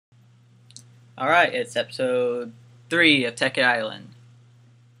Alright, it's episode 3 of Tekkit Island.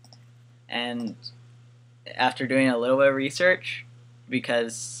 And after doing a little bit of research,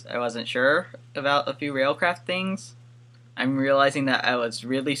 because I wasn't sure about a few railcraft things, I'm realizing that I was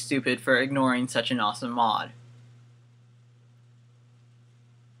really stupid for ignoring such an awesome mod.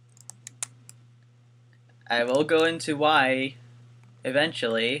 I will go into why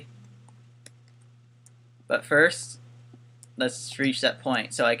eventually, but first, let's reach that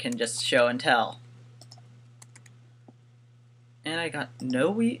point so I can just show and tell. And I got no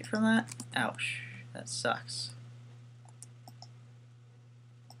wheat from that? Ouch, that sucks.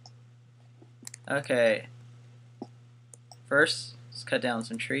 Okay, first, let's cut down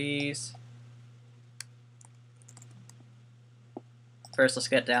some trees. First, let's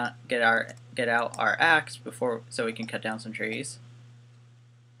get out our axe so we can cut down some trees.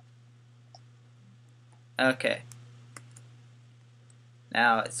 Okay.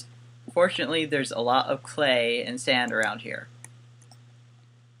 Now, fortunately, there's a lot of clay and sand around here.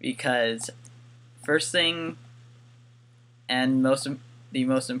 Because first thing, and the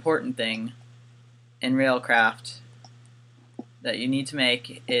most important thing in Railcraft that you need to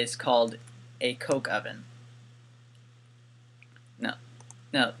make is called a coke oven.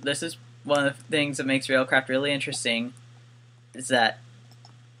 No, this is one of the things that makes Railcraft really interesting, is that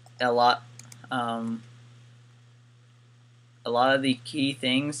a lot of the key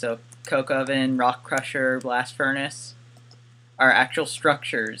things, so coke oven, rock crusher, blast furnace, are actual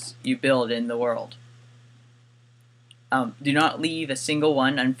structures you build in the world. Do not leave a single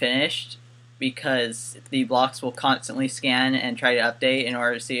one unfinished, because the blocks will constantly scan and try to update in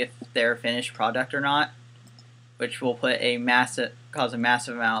order to see if they're a finished product or not, which will cause a massive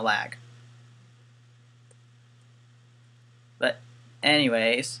amount of lag. But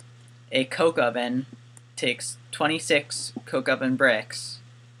anyways, a coke oven takes 26 coke oven bricks,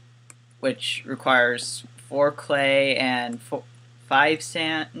 which requires 4 clay and 5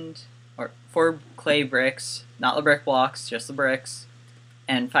 sand, or 4 clay bricks, not the brick blocks, just the bricks,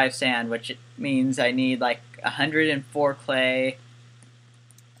 and 5 sand, which means I need like 104 clay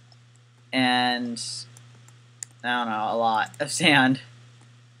and I don't know, a lot of sand.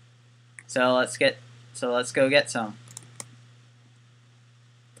 So let's go get some.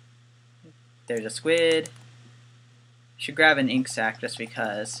 There's a squid. Should grab an ink sac just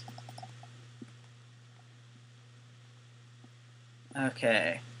because.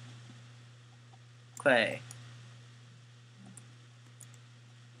 Okay. Clay.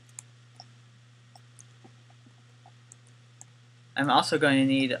 I'm also going to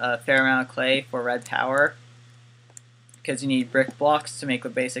need a fair amount of clay for red power, because you need brick blocks to make the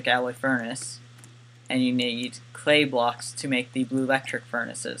basic alloy furnace, and you need clay blocks to make the blue electric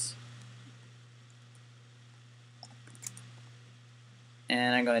furnaces.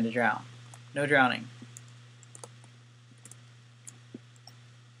 And I'm going to drown. No drowning.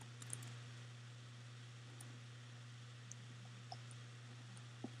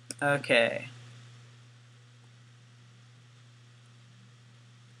 Okay.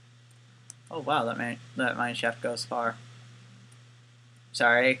 Oh wow, that mine shaft goes far.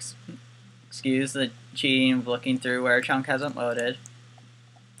 Sorry, excuse the cheating of looking through where a chunk hasn't loaded.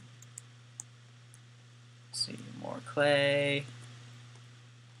 Let's see, more clay.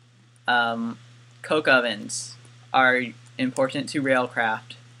 Coke ovens are important to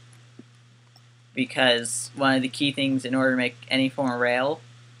Railcraft, because one of the key things in order to make any form of rail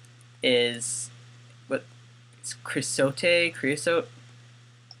is creosote.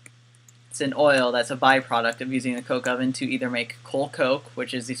 It's an oil that's a byproduct of using the coke oven to either make coal coke,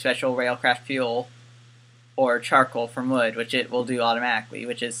 which is the special Railcraft fuel, or charcoal from wood, which it will do automatically,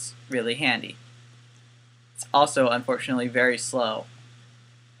 which is really handy. It's also, unfortunately, very slow.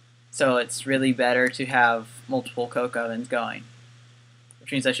 So it's really better to have multiple coke ovens going.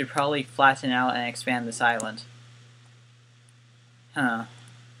 Which means I should probably flatten out and expand this island. Huh.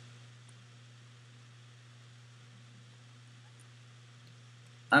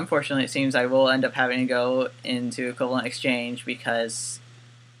 Unfortunately, it seems I will end up having to go into equivalent exchange, because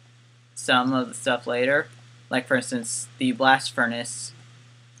some of the stuff later, like for instance, the blast furnace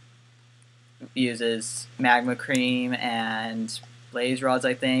uses magma cream and blaze rods,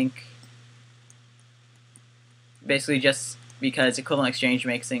 I think. Basically just because equivalent exchange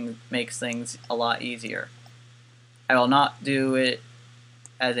makes things a lot easier. I will not do it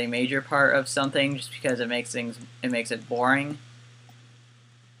as a major part of something just because it makes it boring.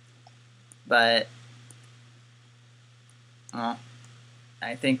 But I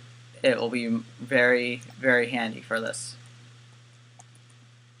think it will be very, very handy for this.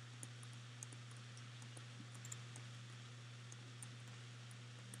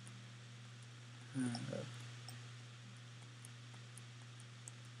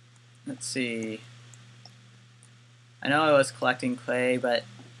 Let's see. I know I was collecting clay, but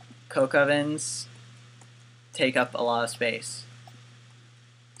coke ovens take up a lot of space.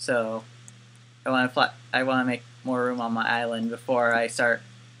 So I want to make more room on my island before I start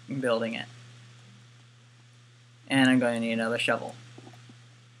building it. And I'm going to need another shovel.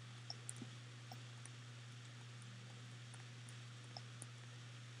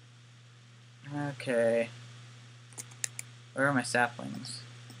 Okay. Where are my saplings?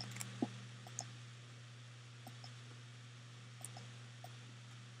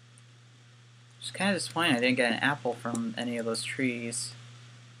 It's kind of disappointing I didn't get an apple from any of those trees.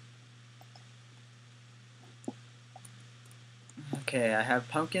 Okay, I have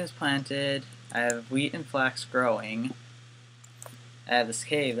pumpkins planted. I have wheat and flax growing. I have this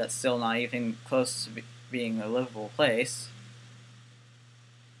cave that's still not even close to being a livable place.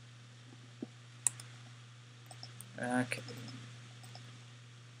 Okay.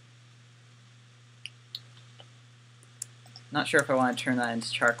 Not sure if I want to turn that into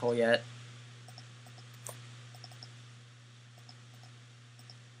charcoal yet.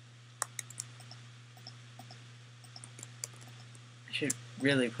 I should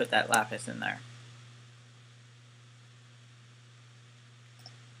really put that lapis in there.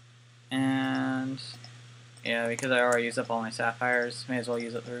 And yeah, because I already used up all my sapphires, may as well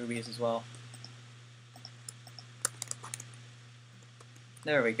use up the rubies as well.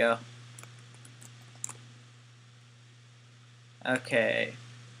 There we go. Okay.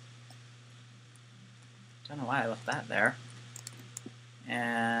 Don't know why I left that there.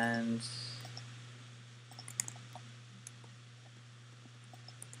 And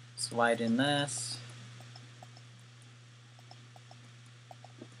let's widen this.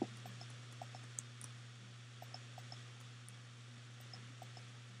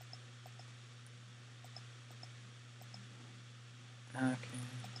 Okay.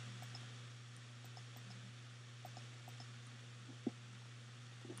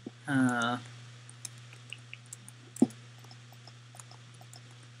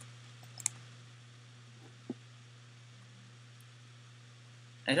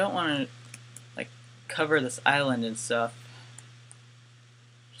 I don't want to like cover this island and stuff,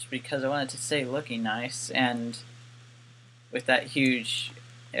 just because I want it to stay looking nice, and with that huge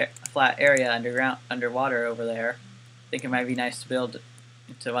flat area underwater over there, I think it might be nice to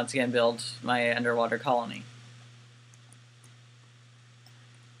once again build my underwater colony.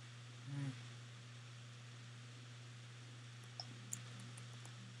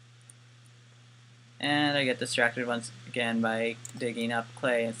 And I get distracted once again by digging up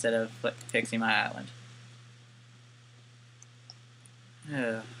clay instead of fixing my island.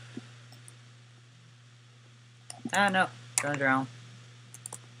 Ugh. Ah, no. Gonna drown.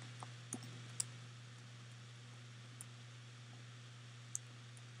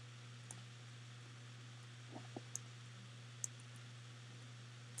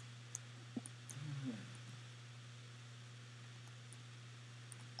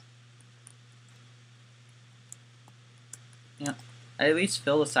 Yeah, I at least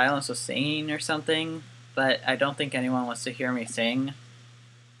fill the silence with singing or something, but I don't think anyone wants to hear me sing.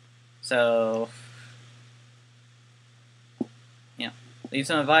 So, yeah, leave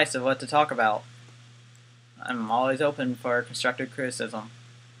some advice of what to talk about. I'm always open for constructive criticism.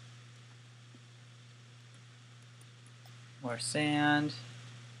 More sand,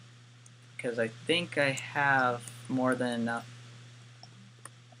 because I think I have more than enough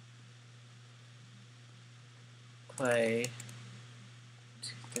clay.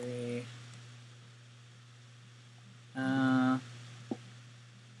 2, 3.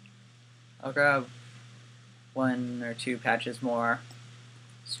 I'll grab 1 or 2 patches more,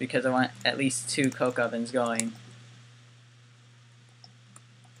 just because I want at least 2 coke ovens going,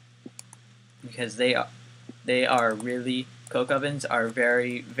 because they are really, coke ovens are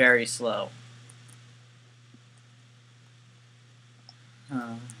very, very slow.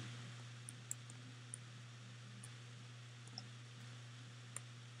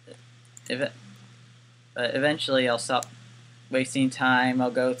 But eventually I'll stop wasting time.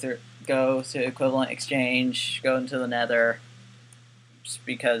 I'll go to equivalent exchange, go into the nether, just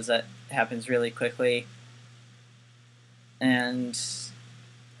because that happens really quickly, and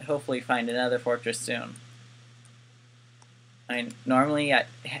hopefully find another fortress soon. I mean, normally I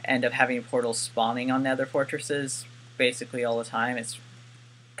end up having portals spawning on nether fortresses basically all the time. It's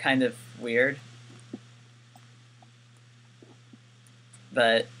kind of weird.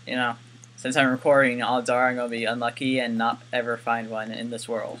 But, you know, since I'm recording, odds are I'm going to be unlucky and not ever find one in this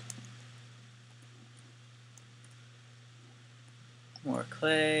world. More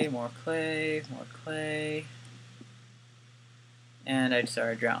clay, more clay, more clay. And I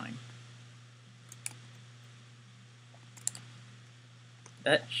started drowning.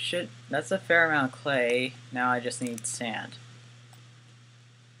 That's a fair amount of clay. Now I just need sand.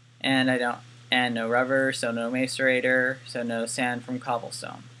 And no rubber, so no macerator, so no sand from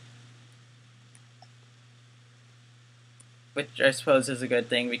cobblestone. Which I suppose is a good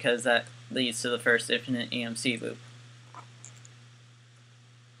thing because that leads to the first infinite EMC loop.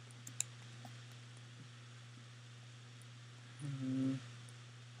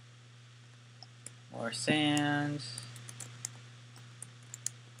 More sand.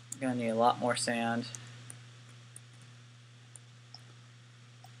 Gonna need a lot more sand.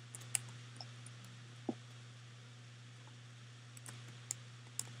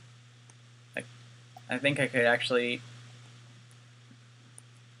 I think I could actually...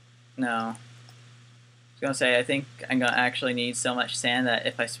 No. I was gonna say, I think I'm gonna actually need so much sand that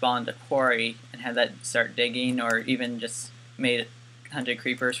if I spawned a quarry and had that start digging, or even just made 100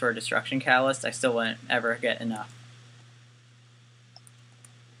 creepers for a destruction catalyst, I still wouldn't ever get enough.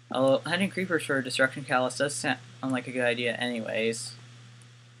 Although 100 creepers for a destruction catalyst does sound like a good idea anyways.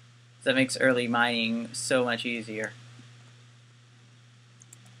 That makes early mining so much easier.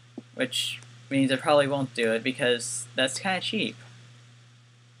 Which means I probably won't do it because that's kind of cheap.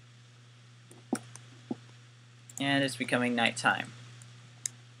 And it's becoming nighttime.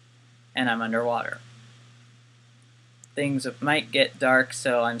 And I'm underwater. Things might get dark,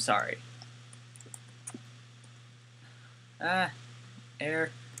 so I'm sorry. Ah,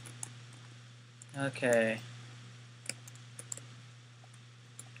 air. Okay.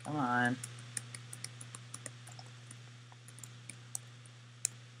 Come on.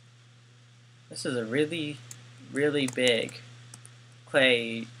 This is a really, really big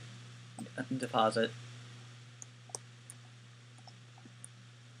clay deposit.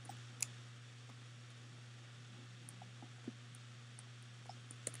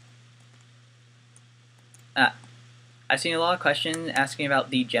 I've seen a lot of questions asking about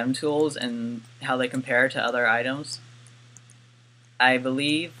the gem tools and how they compare to other items. I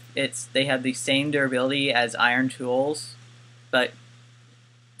believe they have the same durability as iron tools, but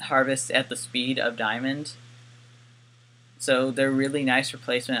harvest at the speed of diamond. So they're really nice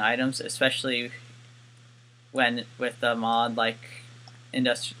replacement items, especially when with a mod like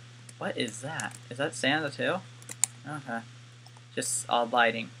What is that? Is that sand too? Okay, just odd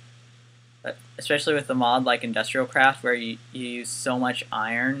lighting. But especially with the mod like Industrial Craft, where you use so much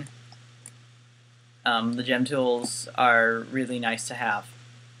iron, the gem tools are really nice to have.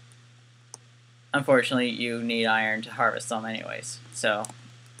 Unfortunately, you need iron to harvest them anyways, so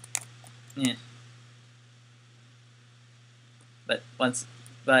yeah. But once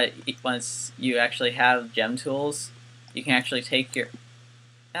you actually have gem tools, you can actually take your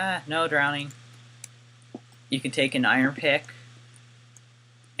no drowning. You can take an iron pick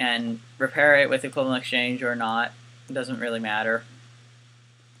and repair it with equivalent exchange or not. It doesn't really matter.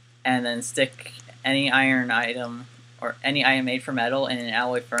 And then stick any iron item or any item made from metal in an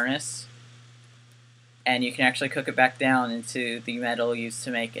alloy furnace, and you can actually cook it back down into the metal used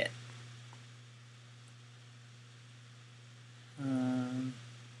to make it.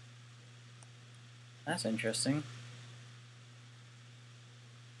 That's interesting.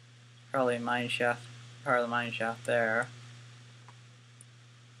 Probably a mine shaft, part of the mine shaft there.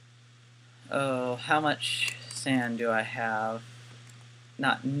 Oh, how much sand do I have?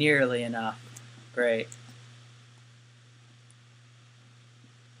 Not nearly enough. Great.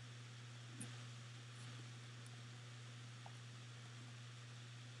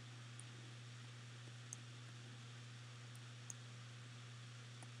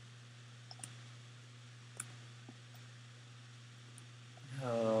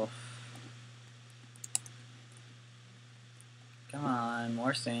 Oh. Come on,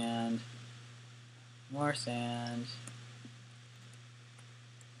 more sand. More sand.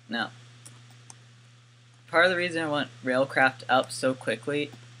 No. Part of the reason I want Railcraft up so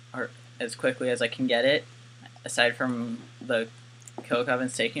quickly, or as quickly as I can get it, aside from the coke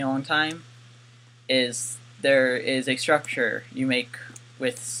ovens taking a long time, is there is a structure you make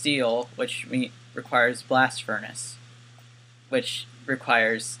with steel, which requires blast furnace, which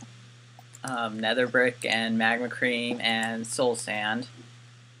requires nether brick and magma cream and soul sand.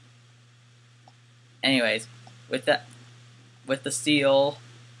 Anyways, with the steel,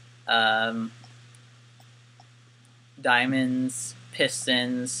 diamonds,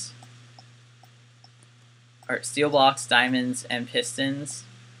 pistons, or steel blocks, diamonds, and pistons,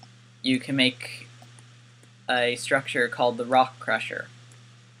 you can make a structure called the rock crusher,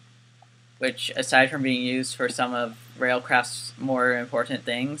 which, aside from being used for some of Railcraft's more important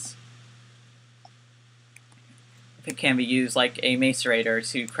things. If it can be used like a macerator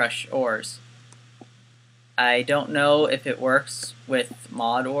to crush ores. I don't know if it works with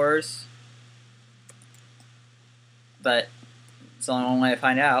mod ores, but it's the only one way to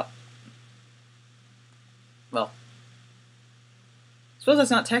find out. Well, I suppose that's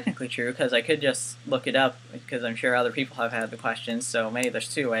not technically true, because I could just look it up, because I'm sure other people have had the questions, so maybe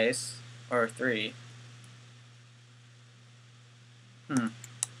there's 2 ways, or 3.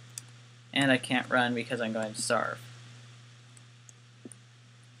 And I can't run because I'm going to starve.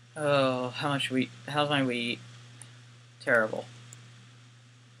 Oh, how's my wheat? Terrible.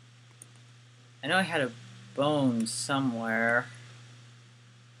 I know I had a bone somewhere,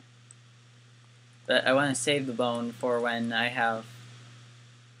 but I want to save the bone for when I have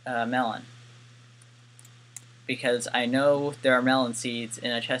melon. Because I know there are melon seeds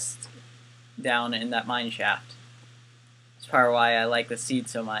in a chest down in that mine shaft. That's part of why I like the seed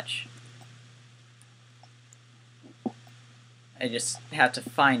so much. I just have to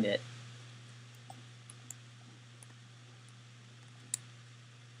find it.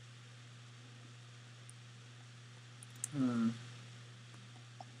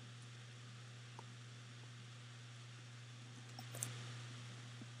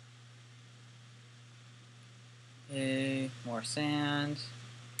 Okay, more sand.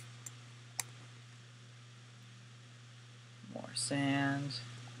 More sand.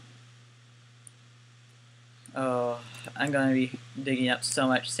 Oh, I'm going to be digging up so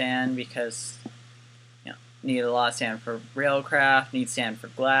much sand because, you know, need a lot of sand for railcraft, need sand for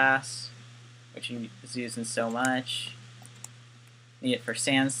glass, which is using so much. Need it for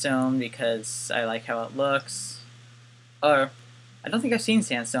sandstone because I like how it looks. Or, I don't think I've seen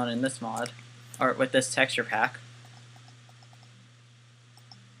sandstone in this mod, or with this texture pack.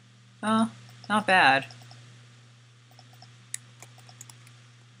 Oh, not bad.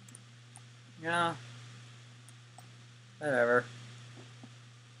 Yeah. Whatever.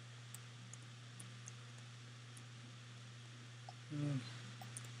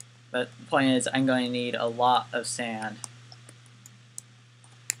 But the point is, I'm going to need a lot of sand.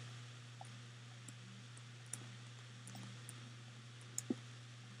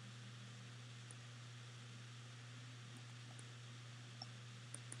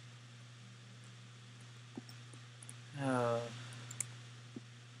 Oh.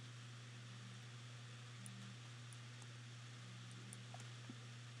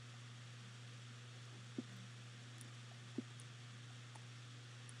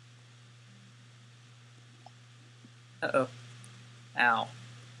 Uh-oh. Ow.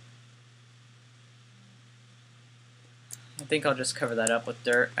 I think I'll just cover that up with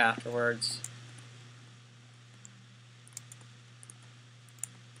dirt afterwards.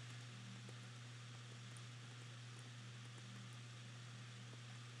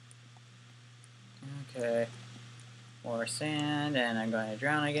 Okay. More sand, and I'm going to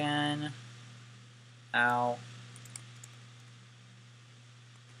drown again. Ow.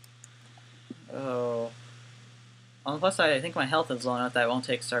 Oh. On the plus side, I think my health is low enough that I won't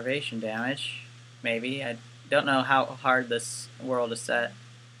take starvation damage. Maybe. I don't know how hard this world is set.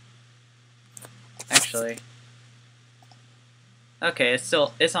 Actually. Okay,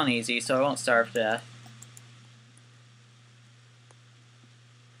 it's on easy, so I won't starve to death.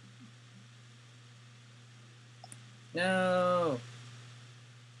 No!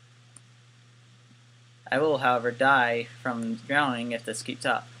 I will, however, die from drowning if this keeps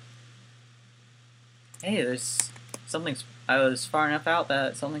up. Hey, there's something. I was far enough out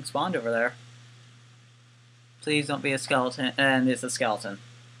that something spawned over there. Please don't be a skeleton. And it's a skeleton.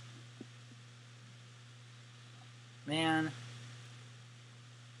 Man.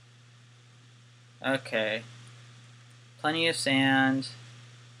 Okay. Plenty of sand.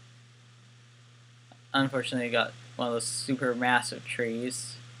 Unfortunately, I got one of those super massive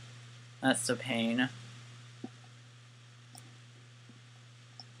trees. That's a pain.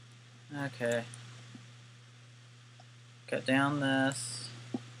 Okay. Cut down this.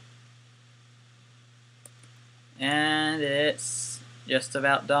 And it's just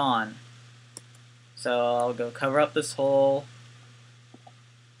about dawn. So I'll go cover up this hole.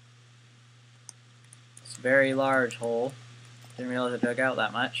 It's a very large hole. Didn't realize it dug out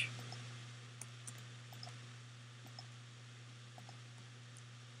that much.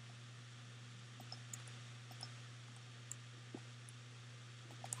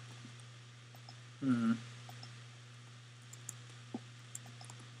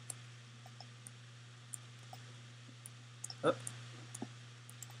 Oh.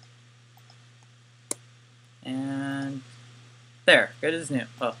 And there, good as new.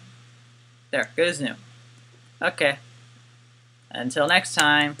 Oh, there, good as new. Okay, Until next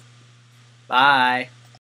time, bye.